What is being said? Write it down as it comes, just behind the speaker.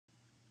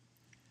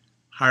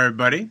Hi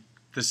everybody,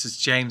 this is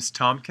James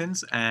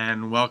Tompkins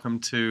and welcome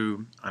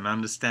to an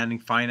Understanding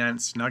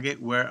Finance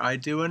Nugget where I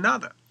do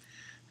another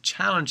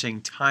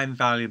challenging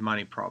time-valued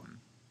money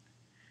problem.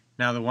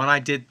 Now the one I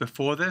did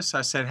before this,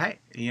 I said, hey,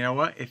 you know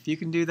what, if you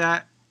can do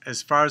that,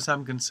 as far as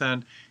I'm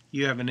concerned,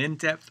 you have an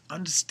in-depth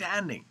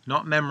understanding,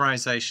 not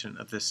memorization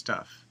of this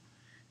stuff.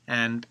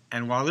 And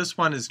while this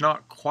one is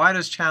not quite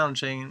as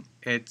challenging,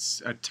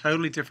 it's a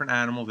totally different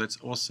animal that's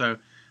also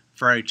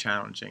very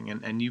challenging.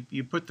 And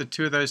you put the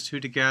two of those two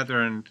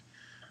together and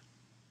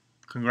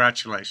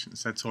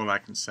congratulations, that's all I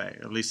can say,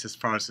 at least as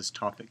far as this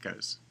topic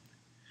goes.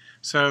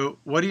 So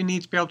what do you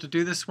need to be able to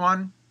do this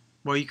one?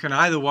 Well, you can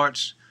either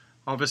watch,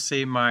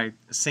 obviously, my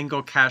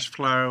single cash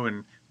flow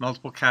and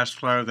multiple cash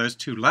flow, those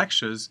two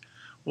lectures,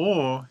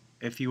 or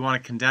if you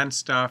want to condense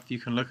stuff, you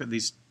can look at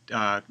these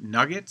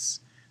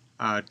nuggets,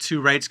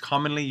 two rates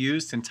commonly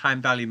used in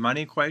time value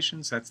money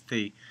equations. That's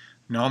the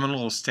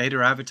nominal or stated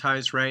or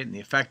advertised rate and the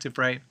effective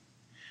rate.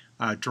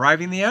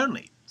 Driving the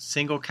only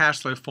single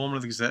cash flow formula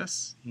that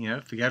exists.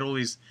 Forget all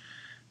these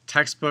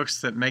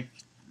textbooks that make,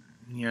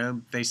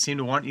 they seem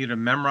to want you to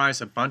memorize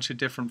a bunch of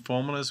different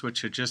formulas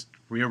which are just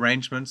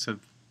rearrangements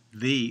of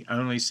the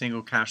only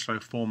single cash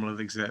flow formula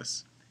that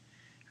exists.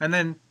 And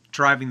then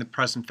driving the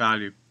present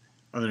value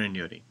of an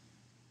annuity.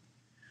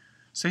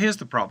 So here's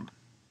the problem.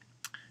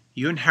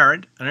 You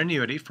inherit an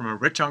annuity from a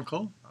rich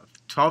uncle of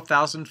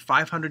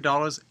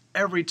 $12,500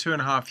 every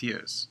 2.5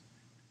 years,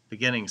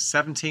 beginning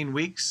 17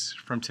 weeks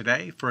from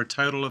today for a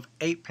total of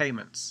 8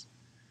 payments.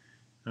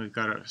 And we've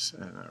got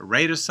a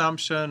rate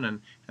assumption,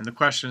 and the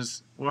question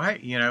is, well,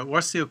 hey,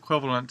 what's the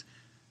equivalent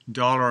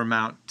dollar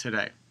amount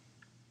today?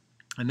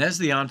 And there's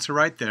the answer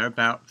right there,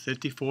 about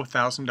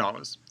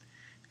 $54,000.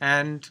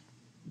 And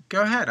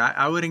go ahead.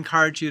 I would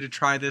encourage you to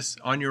try this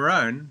on your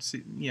own. So,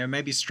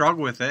 maybe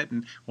struggle with it,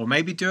 or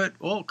maybe do it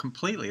all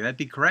completely. That'd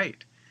be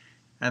great.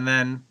 And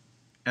then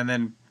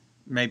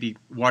maybe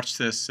watch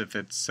this if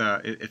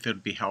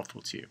it'd be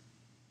helpful to you.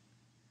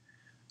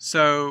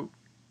 So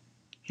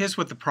here's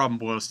what the problem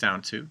boils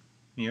down to.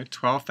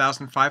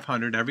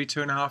 12,500 every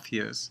 2.5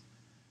 years.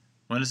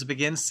 When does it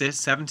begin?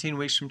 17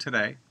 weeks from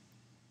today.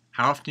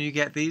 How often do you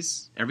get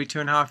these? Every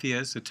 2.5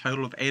 years, a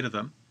total of 8 of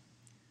them.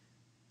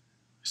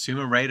 Assume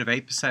a rate of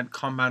 8%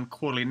 compound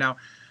quarterly. Now,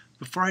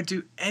 before I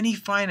do any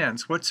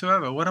finance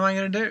whatsoever, what am I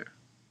going to do?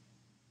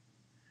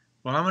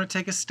 Well, I'm going to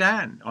take a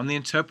stand on the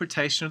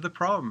interpretation of the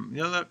problem.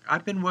 Look,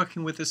 I've been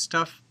working with this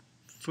stuff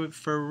for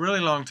a really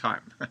long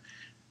time.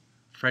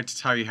 Afraid to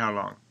tell you how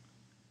long.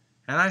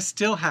 And I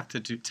still have to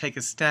take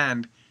a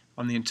stand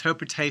on the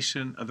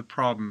interpretation of the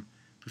problem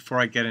before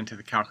I get into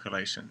the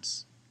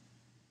calculations.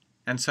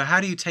 And so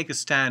how do you take a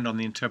stand on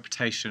the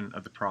interpretation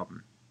of the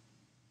problem?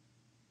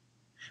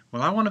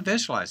 Well, I want to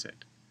visualize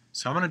it.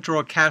 So I'm going to draw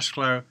a cash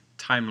flow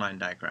timeline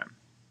diagram.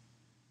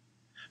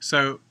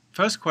 So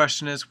first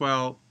question is,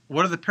 well,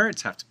 what do the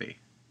periods have to be?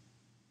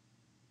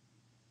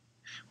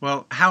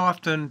 Well, how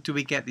often do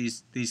we get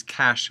these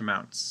cash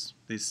amounts,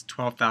 these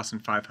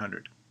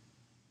 12,500?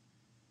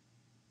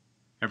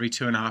 Every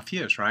 2.5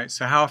 years, right?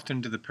 So how often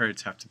do the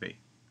periods have to be?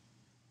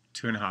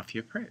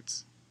 2.5-year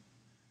periods.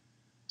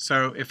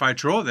 So if I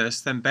draw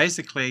this, then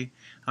basically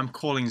I'm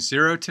calling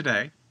 0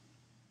 today.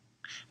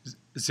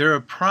 0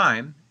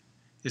 prime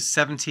is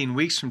 17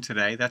 weeks from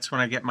today. That's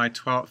when I get my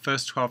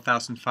first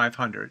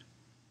 12,500.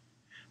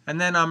 And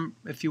then I'm,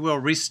 if you will,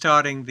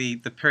 restarting the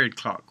period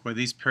clock, where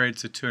these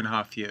periods are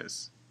 2.5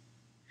 years.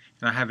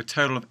 And I have a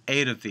total of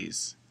 8 of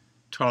these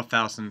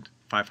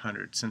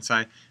 12,500. Since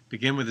I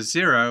begin with a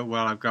 0,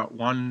 well, I've got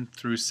 1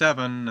 through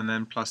 7, and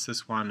then plus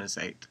this 1 is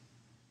 8.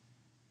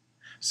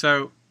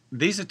 So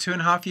these are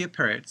 2.5-year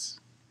periods.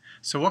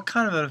 So what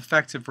kind of an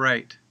effective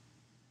rate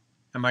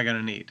am I going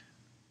to need?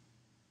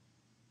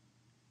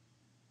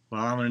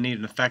 Well, I'm going to need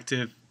an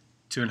effective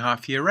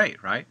 2.5-year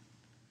rate, right?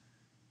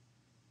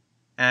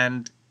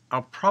 And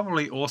I'll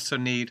probably also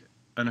need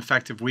an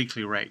effective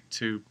weekly rate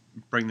to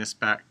bring this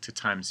back to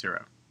time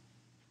 0.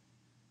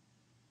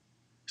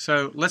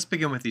 So let's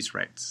begin with these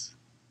rates.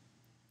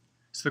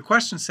 So the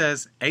question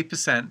says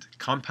 8%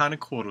 compounded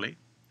quarterly,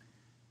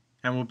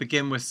 and we'll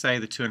begin with, say,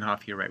 the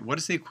 2.5-year rate. What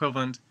is the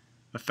equivalent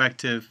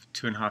effective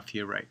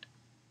 2.5-year rate?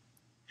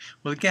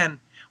 Well,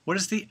 again, what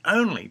is the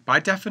only, by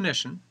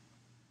definition,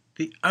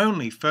 the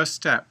only first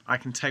step I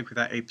can take with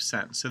that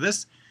 8%? So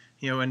this,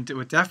 and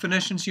with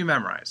definitions you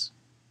memorize.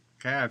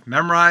 Okay, I've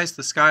memorized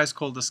the sky is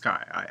called the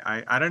sky.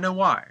 I don't know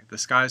why the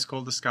sky is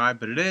called the sky,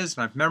 but it is,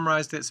 and I've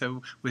memorized it.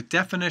 So with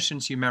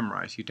definitions you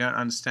memorize, you don't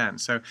understand.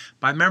 So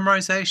by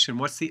memorization,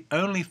 what's the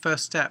only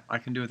first step I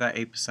can do with that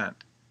 8%?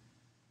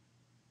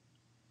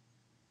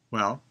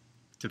 Well,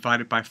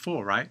 divide it by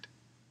 4, right?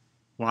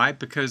 Why?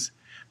 Because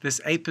this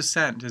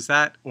 8%, is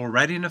that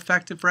already an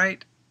effective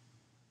rate,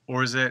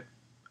 or is it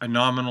a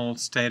nominal,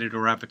 stated,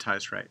 or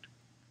advertised rate?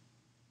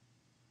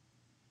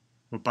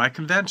 Well, by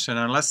convention,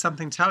 unless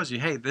something tells you,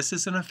 hey, this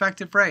is an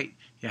effective rate,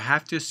 you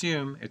have to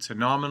assume it's a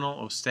nominal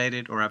or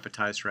stated or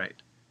advertised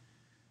rate.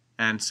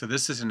 And so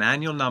this is an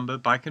annual number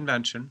by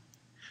convention.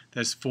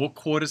 There's 4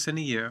 quarters in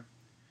a year.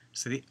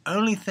 So the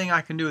only thing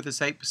I can do with this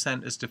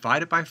 8% is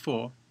divide it by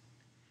 4,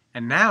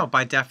 and now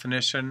by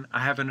definition I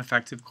have an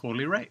effective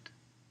quarterly rate.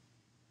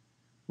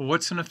 Well,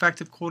 what's an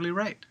effective quarterly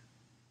rate?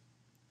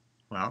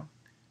 Well,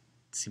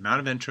 it's the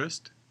amount of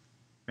interest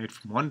made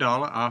from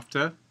 $1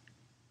 after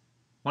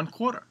 1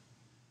 quarter.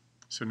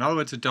 So in other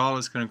words, $1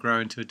 is going to grow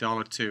into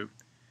 $1.02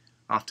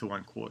 after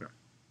 1 quarter.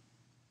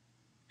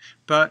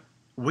 But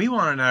we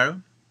want to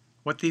know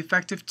what the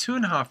effective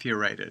 2.5-year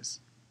rate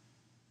is.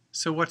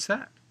 So what's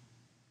that?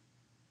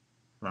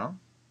 Well,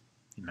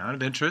 the amount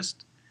of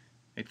interest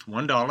made from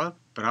 $1,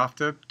 but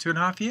after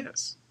 2.5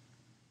 years.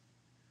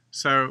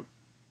 So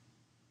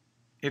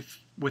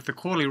if with the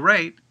quarterly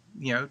rate,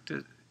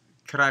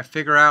 could I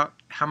figure out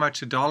how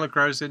much $1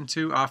 grows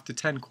into after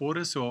 10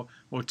 quarters or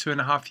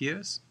 2.5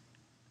 years?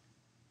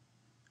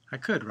 I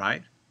could,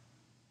 right?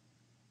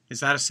 Is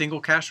that a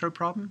single cash flow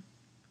problem?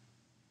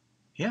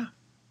 Yeah,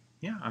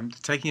 I'm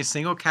taking a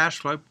single cash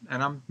flow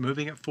and I'm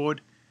moving it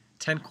forward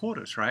 10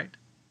 quarters, right?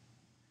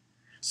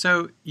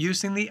 So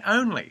using the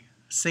only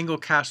single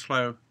cash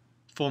flow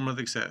formula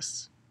that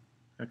exists,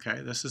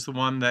 okay, this is the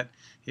one that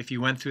if you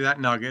went through that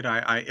nugget,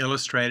 I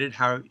illustrated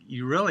how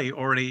you really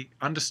already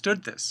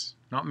understood this,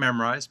 not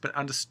memorized, but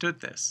understood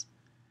this.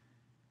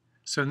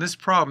 So in this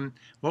problem,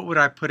 what would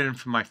I put in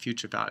for my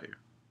future value,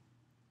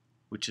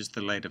 which is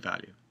the later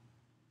value?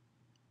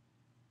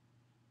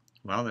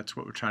 Well, that's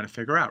what we're trying to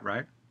figure out,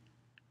 right?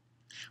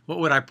 What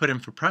would I put in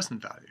for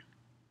present value?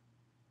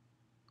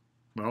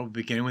 Well,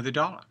 beginning with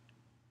 $1.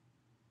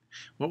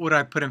 What would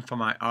I put in for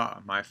my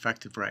R, my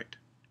effective rate?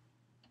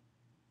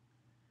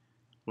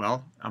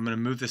 Well, I'm going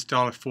to move this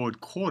dollar forward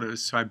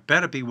quarters, so I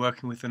better be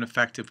working with an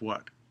effective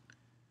what?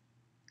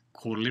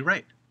 Quarterly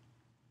rate.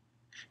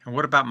 And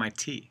what about my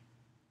T?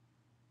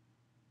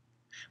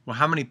 Well,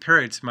 how many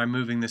periods am I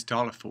moving this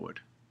dollar forward?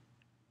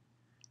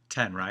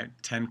 10, right?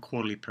 10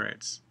 quarterly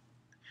periods.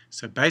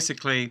 So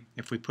basically,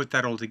 if we put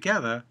that all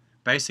together,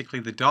 basically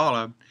the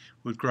dollar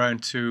would grow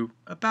into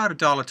about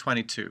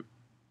 $1.22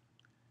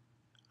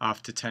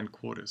 after 10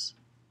 quarters.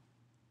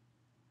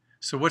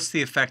 So what's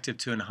the effective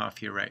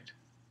 2.5-year rate?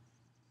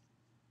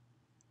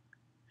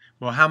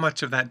 Well, how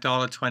much of that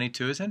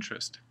 $1.22 is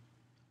interest?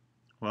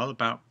 Well,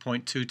 about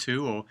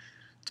 0.22, or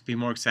to be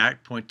more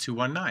exact,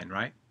 0.219,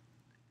 right?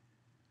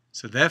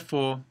 So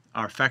therefore,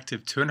 our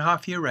effective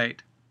 2.5-year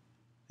rate,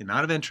 the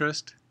amount of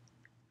interest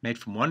made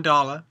from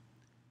 $1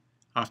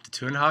 after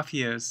 2.5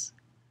 years,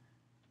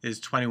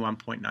 is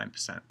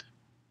 21.9%.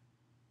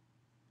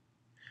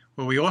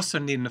 Well, we also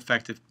need an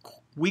effective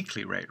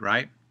weekly rate,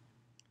 right?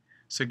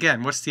 So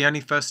again, what's the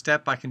only first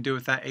step I can do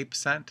with that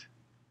 8%?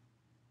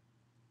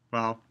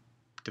 Well,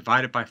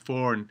 divide it by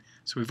 4, and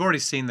so we've already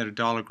seen that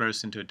 $1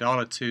 grows into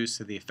 $1.02,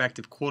 so the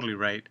effective quarterly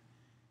rate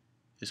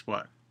is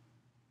what?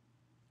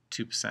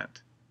 2%.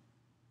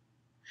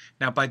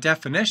 Now, by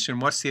definition,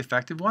 what's the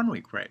effective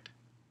 1-week rate?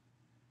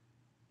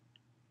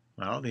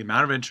 Well, the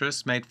amount of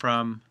interest made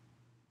from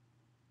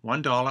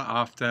 $1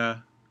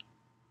 after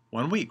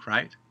 1 week,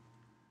 right?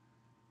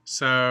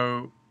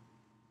 So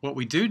what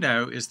we do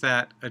know is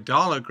that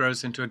 $1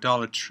 grows into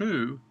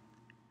 $1.02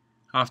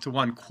 after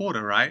 1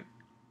 quarter, right?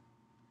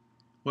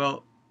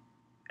 Well,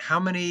 how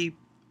many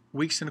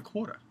weeks in a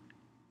quarter?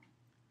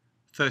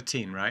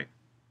 13, right?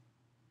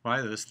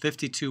 Right, there's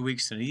 52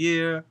 weeks in a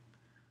year,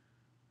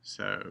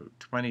 so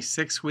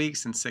 26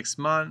 weeks in 6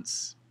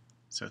 months,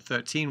 so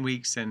 13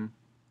 weeks in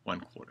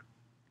 1 quarter.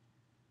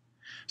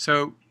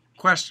 So,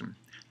 question,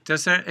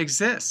 does there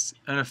exist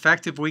an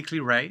effective weekly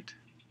rate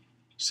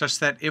such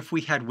that if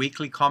we had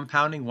weekly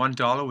compounding,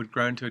 $1 would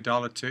grow into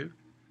 $1.02?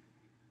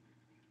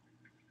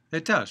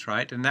 It does,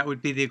 right? And that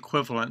would be the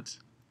equivalent,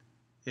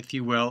 if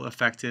you will,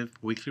 effective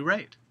weekly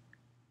rate.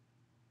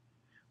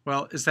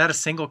 Well, is that a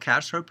single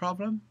cash flow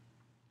problem?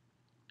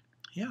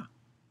 Yeah.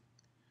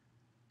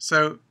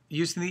 So,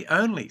 using the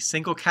only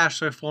single cash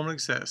flow formula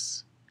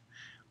exists,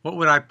 what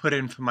would I put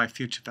in for my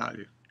future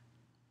value?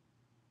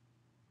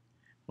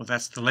 Well,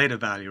 that's the later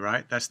value,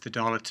 right? That's the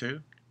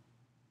 $1.02.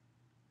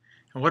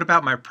 And what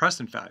about my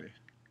present value?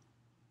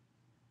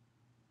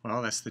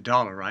 Well, that's the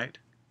dollar, right?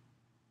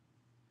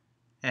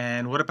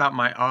 And what about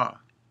my R?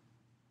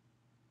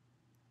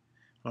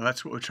 Well,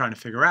 that's what we're trying to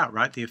figure out,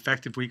 right? The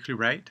effective weekly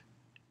rate.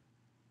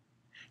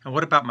 And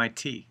what about my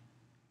T?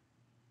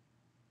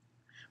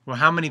 Well,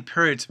 how many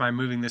periods am I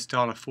moving this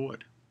dollar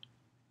forward?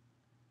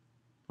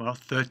 Well,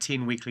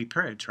 13 weekly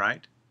periods,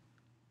 right?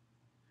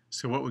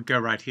 So what would go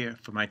right here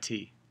for my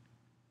T?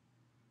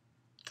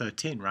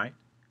 13, right?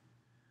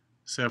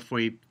 So if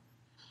we,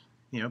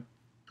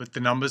 put the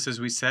numbers as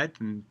we said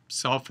and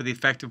solve for the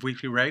effective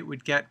weekly rate,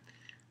 we'd get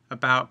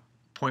about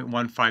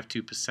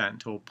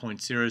 0.152% or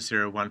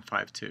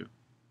 0.00152.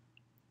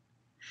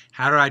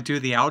 How do I do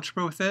the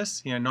algebra with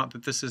this? Not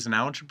that this is an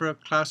algebra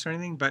class or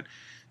anything, but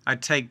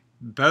I'd take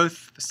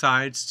both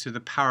sides to the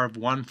power of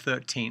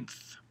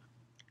 1/13.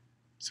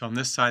 So on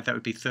this side, that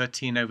would be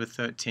 13 over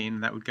 13,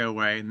 and that would go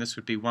away, and this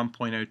would be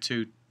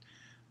 1.02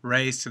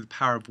 raised to the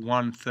power of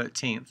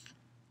 1/13.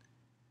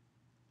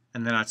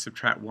 And then I'd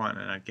subtract 1,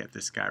 and I'd get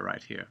this guy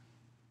right here.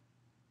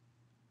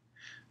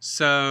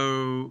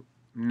 So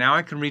now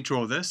I can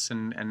redraw this,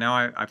 and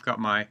now I've got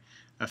my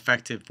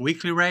effective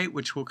weekly rate,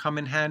 which will come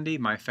in handy,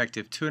 my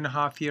effective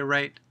 2.5-year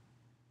rate.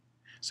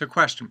 So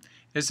question,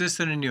 is this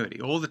an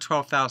annuity? All the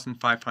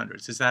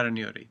 12,500s, is that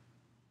annuity?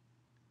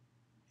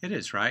 It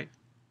is, right?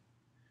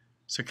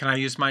 So can I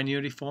use my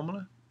annuity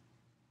formula?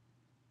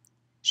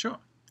 Sure.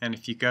 And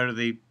if you go to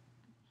the,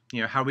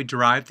 how we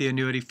derive the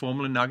annuity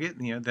formula nugget,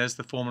 there's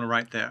the formula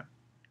right there.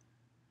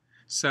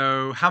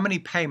 So how many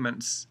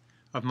payments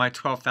of my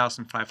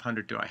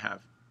 12,500 do I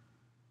have?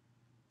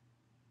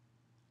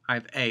 I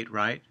have 8,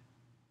 right?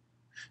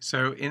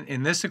 So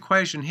in this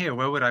equation here,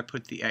 where would I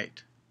put the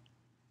 8?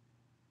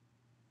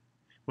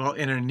 Well,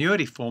 in an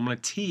annuity formula,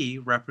 T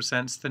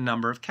represents the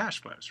number of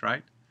cash flows,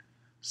 right?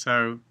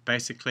 So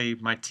basically,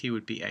 my T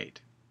would be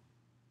 8.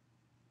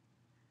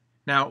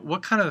 Now,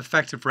 what kind of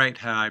effective rate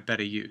had I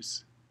better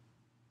use?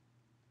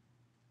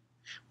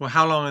 Well,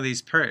 how long are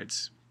these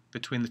periods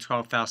between the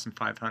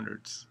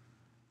 12,500s?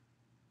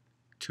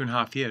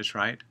 2.5 years,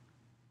 right?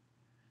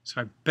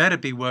 So I better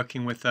be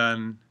working with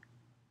an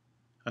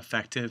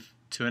effective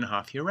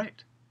 2.5-year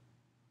rate.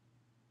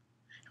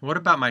 And what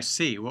about my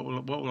C? What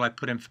will I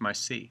put in for my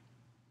C?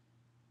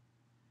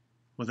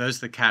 Well, those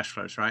are the cash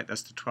flows, right?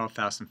 That's the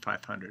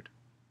 12,500.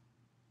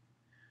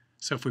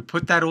 So if we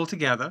put that all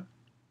together,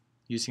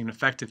 using an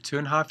effective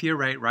 2.5-year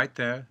rate right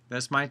there,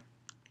 there's my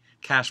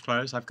cash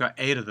flows. I've got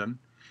 8 of them.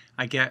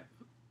 I get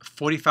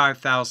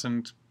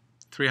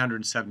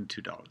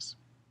 $45,372.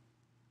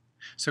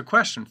 So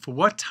question, for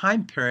what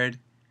time period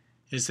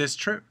is this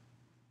true?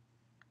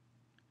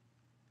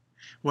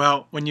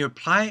 Well, when you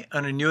apply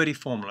an annuity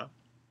formula,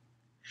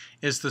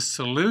 is the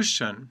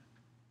solution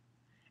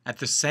at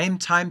the same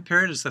time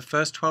period as the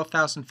first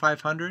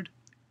 12,500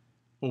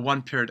 or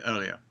one period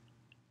earlier?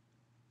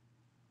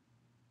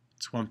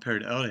 It's one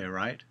period earlier,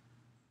 right?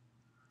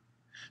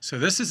 So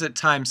this is at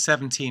time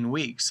 17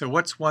 weeks. So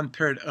what's one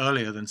period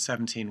earlier than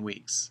 17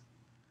 weeks?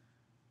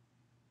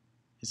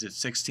 Is it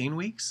 16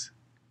 weeks?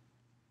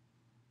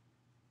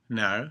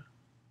 No.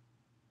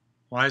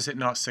 Why is it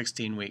not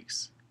 16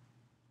 weeks?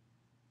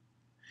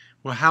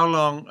 Well, how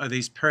long are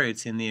these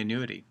periods in the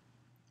annuity?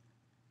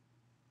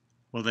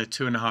 Well, they're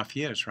 2.5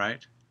 years,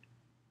 right?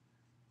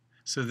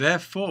 So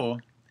therefore,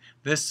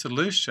 this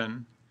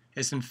solution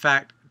is in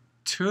fact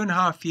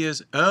 2.5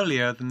 years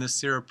earlier than the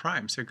 0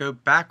 prime. So go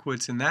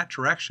backwards in that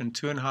direction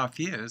 2.5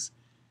 years,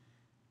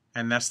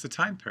 and that's the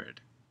time period.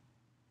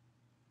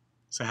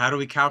 So how do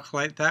we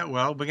calculate that?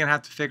 Well, we're going to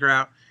have to figure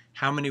out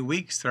how many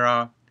weeks there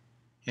are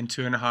in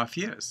 2.5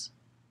 years.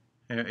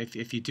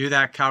 If you do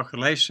that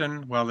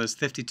calculation, well, there's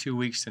 52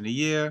 weeks in a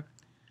year.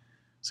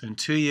 So in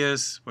 2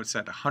 years, what's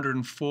that,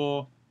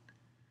 104?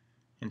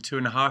 In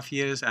 2.5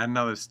 years, add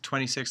another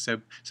 26.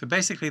 So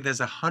basically, there's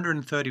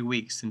 130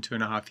 weeks in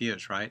 2.5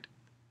 years, right?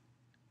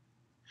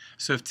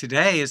 So if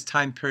today is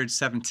time period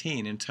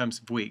 17 in terms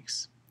of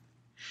weeks,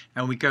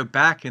 and we go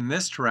back in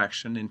this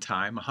direction in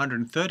time,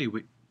 130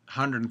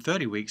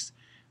 weeks,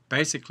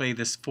 basically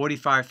this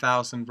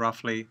 45,000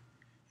 roughly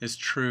is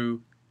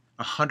true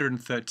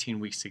 113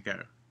 weeks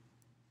ago.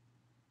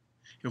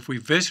 If we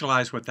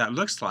visualize what that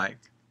looks like,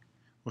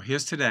 well,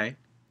 here's today,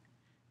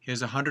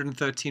 here's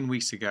 113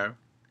 weeks ago,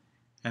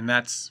 and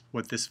that's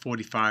what this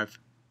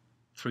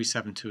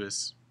 45,372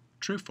 is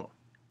true for.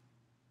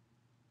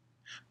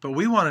 But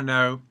we want to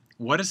know,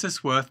 what is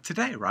this worth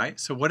today, right?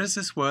 So what is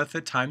this worth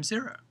at time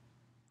 0?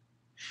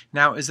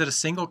 Now, is it a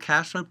single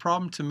cash flow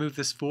problem to move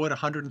this forward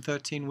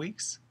 113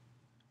 weeks?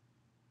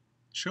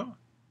 Sure.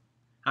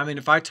 I mean,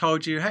 if I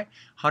told you, hey,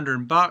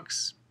 $100,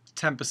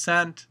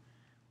 10%,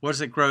 what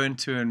does it grow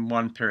into in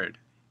one period?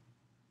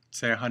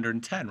 Say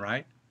 110,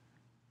 right?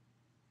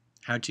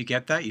 How'd you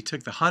get that? You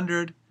took the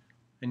 100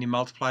 and you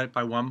multiplied it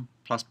by 1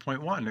 plus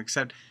 0.1,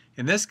 except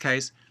in this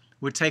case,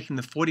 we're taking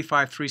the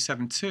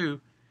 45,372,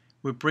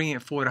 we're bringing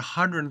it forward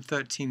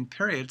 113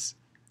 periods.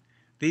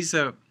 These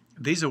are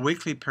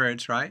weekly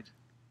periods, right?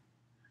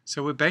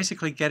 So we're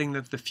basically getting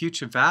the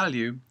future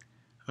value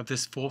of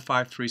this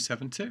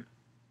 45,372.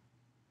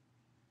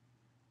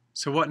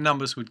 So what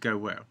numbers would go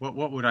where?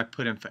 What would I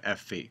put in for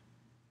FV?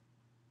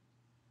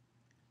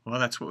 Well,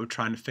 that's what we're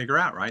trying to figure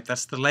out, right?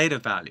 That's the later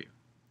value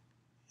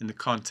in the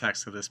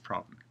context of this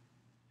problem.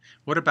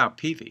 What about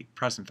PV,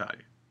 present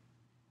value?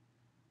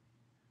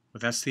 Well,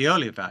 that's the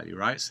earlier value,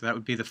 right? So that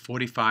would be the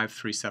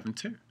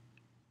 45,372.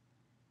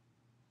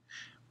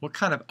 What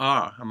kind of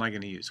R am I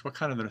going to use? What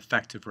kind of an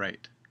effective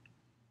rate?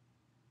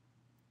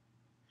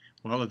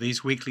 Well, are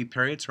these weekly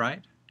periods,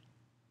 right?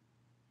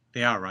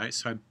 They are, right?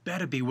 So I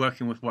better be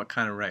working with what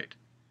kind of rate?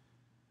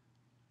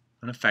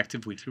 An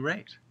effective weekly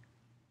rate.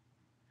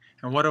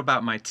 And what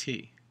about my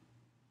T?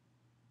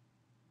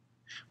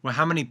 Well,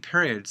 how many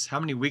periods, how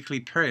many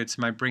weekly periods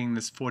am I bringing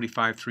this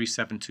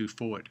 45,372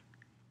 forward?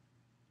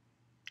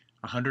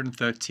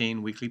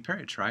 113 weekly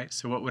periods, right?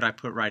 So what would I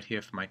put right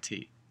here for my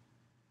T?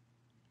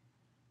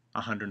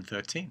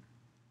 113.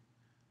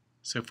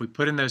 So if we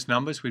put in those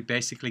numbers, we'd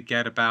basically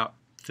get about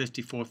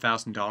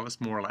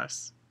 $54,000 more or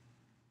less.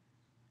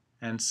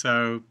 And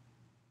so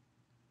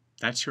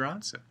that's your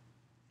answer.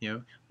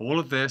 All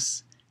of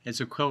this is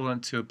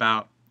equivalent to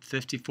about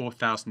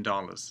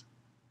 $54,000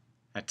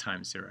 at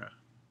time 0.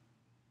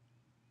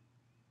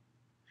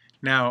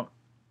 Now,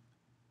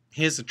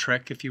 here's a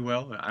trick, if you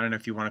will. I don't know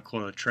if you want to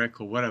call it a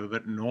trick or whatever,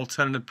 but an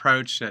alternative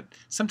approach that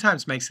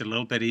sometimes makes it a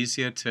little bit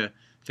easier to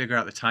figure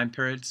out the time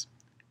periods.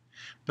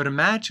 But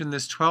imagine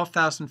this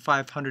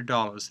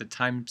 $12,500 at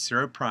time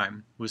 0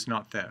 prime was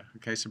not there.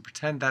 Okay, so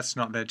pretend that's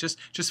not there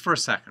just for a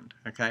second.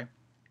 Okay.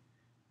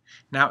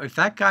 Now, if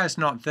that guy is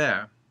not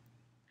there,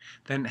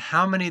 then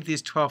how many of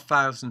these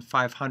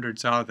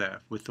 12,500s are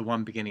there with the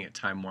one beginning at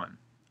time 1?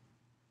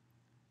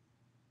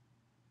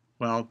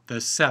 Well,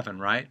 there's 7,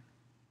 right?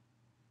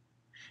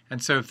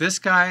 And so if this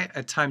guy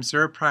at time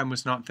 0 prime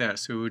was not there,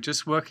 so we were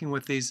just working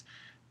with these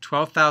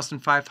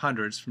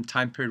 12,500s from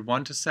time period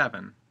 1 to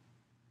 7,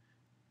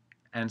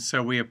 and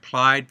so we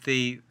applied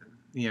the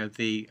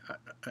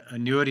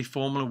annuity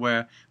formula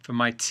where for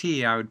my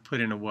T I would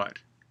put in a what?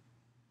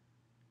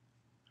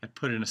 I'd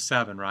put in a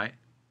 7, right?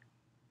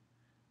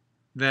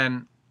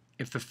 Then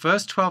if the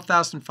first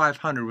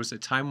 12,500 was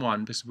at time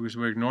 1, because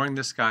we're ignoring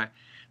this guy,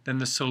 then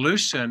the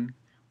solution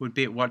would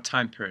be at what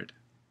time period?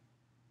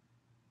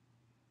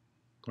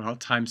 Well,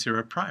 time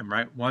 0 prime,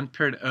 right? One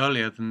period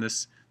earlier than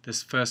this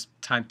first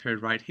time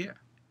period right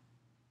here.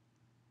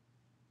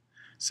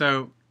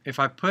 So if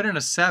I put in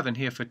a 7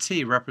 here for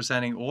T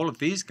representing all of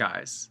these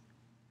guys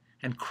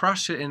and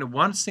crush it into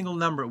one single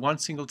number at one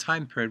single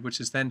time period, which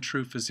is then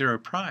true for 0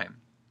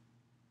 prime,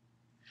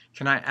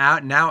 can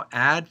I now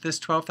add this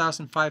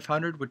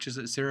 12,500, which is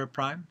at 0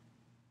 prime?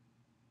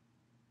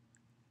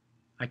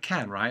 I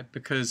can, right?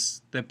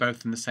 Because they're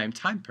both in the same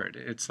time period.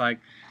 It's like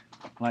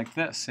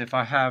this. If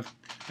I have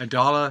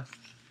 $1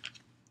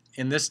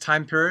 in this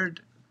time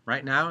period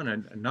right now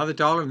and another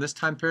 $1 in this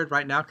time period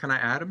right now, can I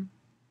add them?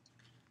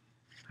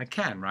 I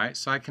can, right?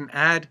 So I can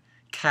add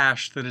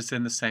cash that is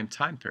in the same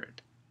time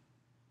period.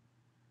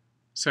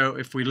 So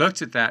if we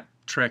looked at that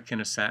trick in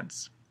a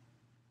sense,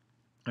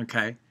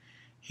 okay,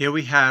 here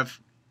we have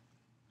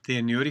the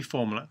annuity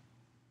formula.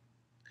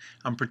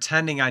 I'm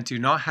pretending I do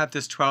not have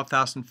this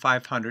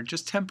 12,500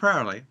 just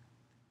temporarily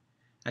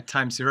at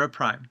time 0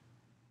 prime.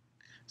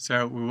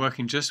 So we're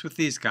working just with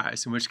these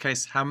guys, in which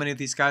case how many of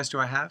these guys do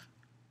I have?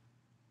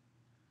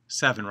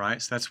 7,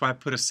 right? So that's why I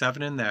put a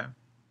 7 in there.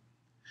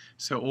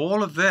 So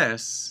all of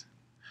this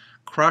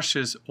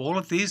crushes all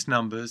of these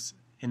numbers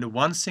into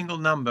one single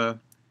number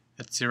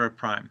at 0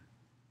 prime.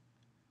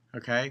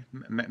 Okay?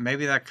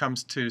 Maybe that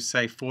comes to,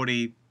 say,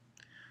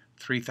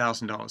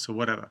 $43,000 or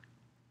whatever.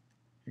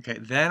 Okay,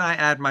 then I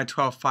add my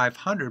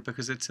 12,500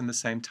 because it's in the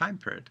same time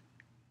period.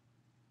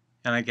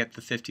 And I get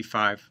the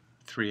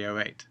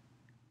 55,308.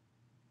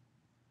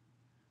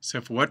 So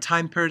for what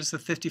time period is the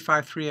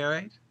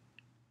 55,308?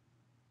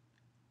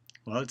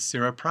 Well, it's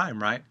 0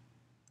 prime, right?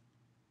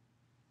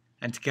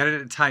 And to get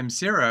it at time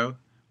 0,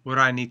 what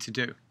do I need to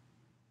do?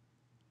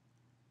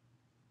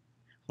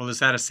 Well, is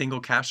that a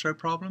single cash flow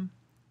problem?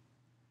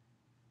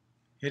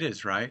 It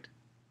is, right?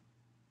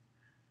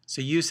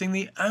 So using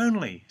the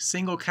only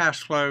single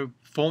cash flow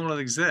formula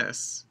that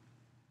exists,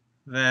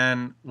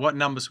 then what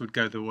numbers would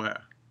go there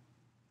where?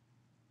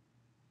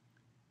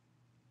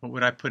 What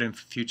would I put in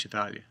for future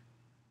value?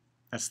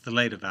 That's the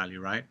later value,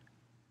 right?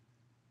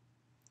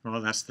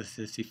 Well, that's the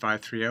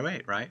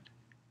 55,308, right?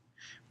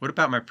 What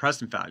about my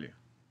present value?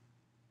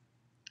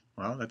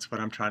 Well, that's what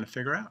I'm trying to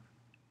figure out.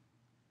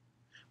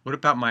 What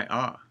about my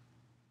R?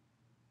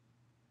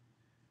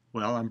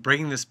 Well, I'm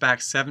bringing this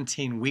back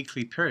 17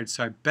 weekly periods,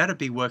 so I better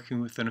be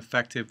working with an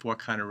effective what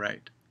kind of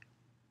rate?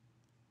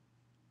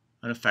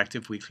 An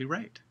effective weekly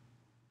rate.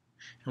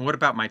 And what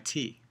about my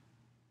T?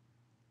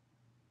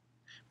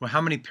 Well,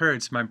 how many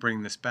periods am I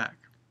bringing this back?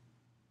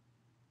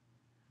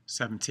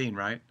 17,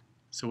 right?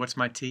 So what's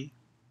my T?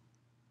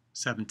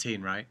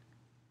 17, right?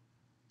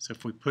 So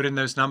if we put in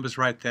those numbers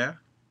right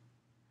there,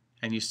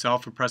 and you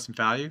solve for present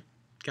value,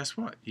 guess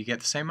what? You get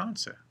the same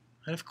answer.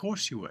 And of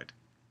course you would.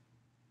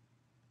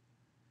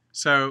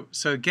 So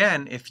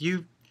again, if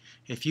you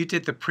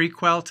did the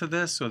prequel to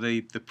this or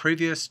the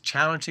previous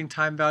challenging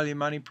time value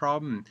money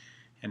problem,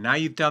 and now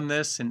you've done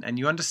this and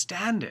you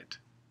understand it,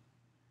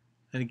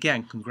 then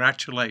again,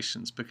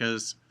 congratulations,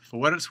 because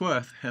for what it's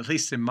worth, at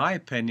least in my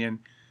opinion,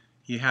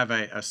 you have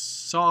a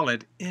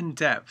solid,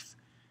 in-depth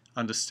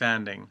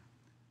understanding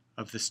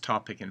of this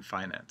topic in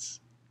finance.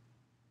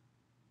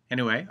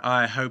 Anyway,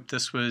 I hope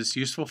this was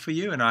useful for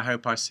you, and I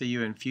hope I see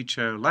you in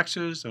future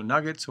lectures or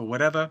nuggets or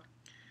whatever.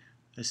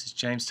 This is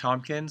James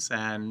Tompkins,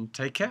 and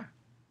take care.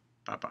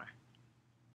 Bye-bye.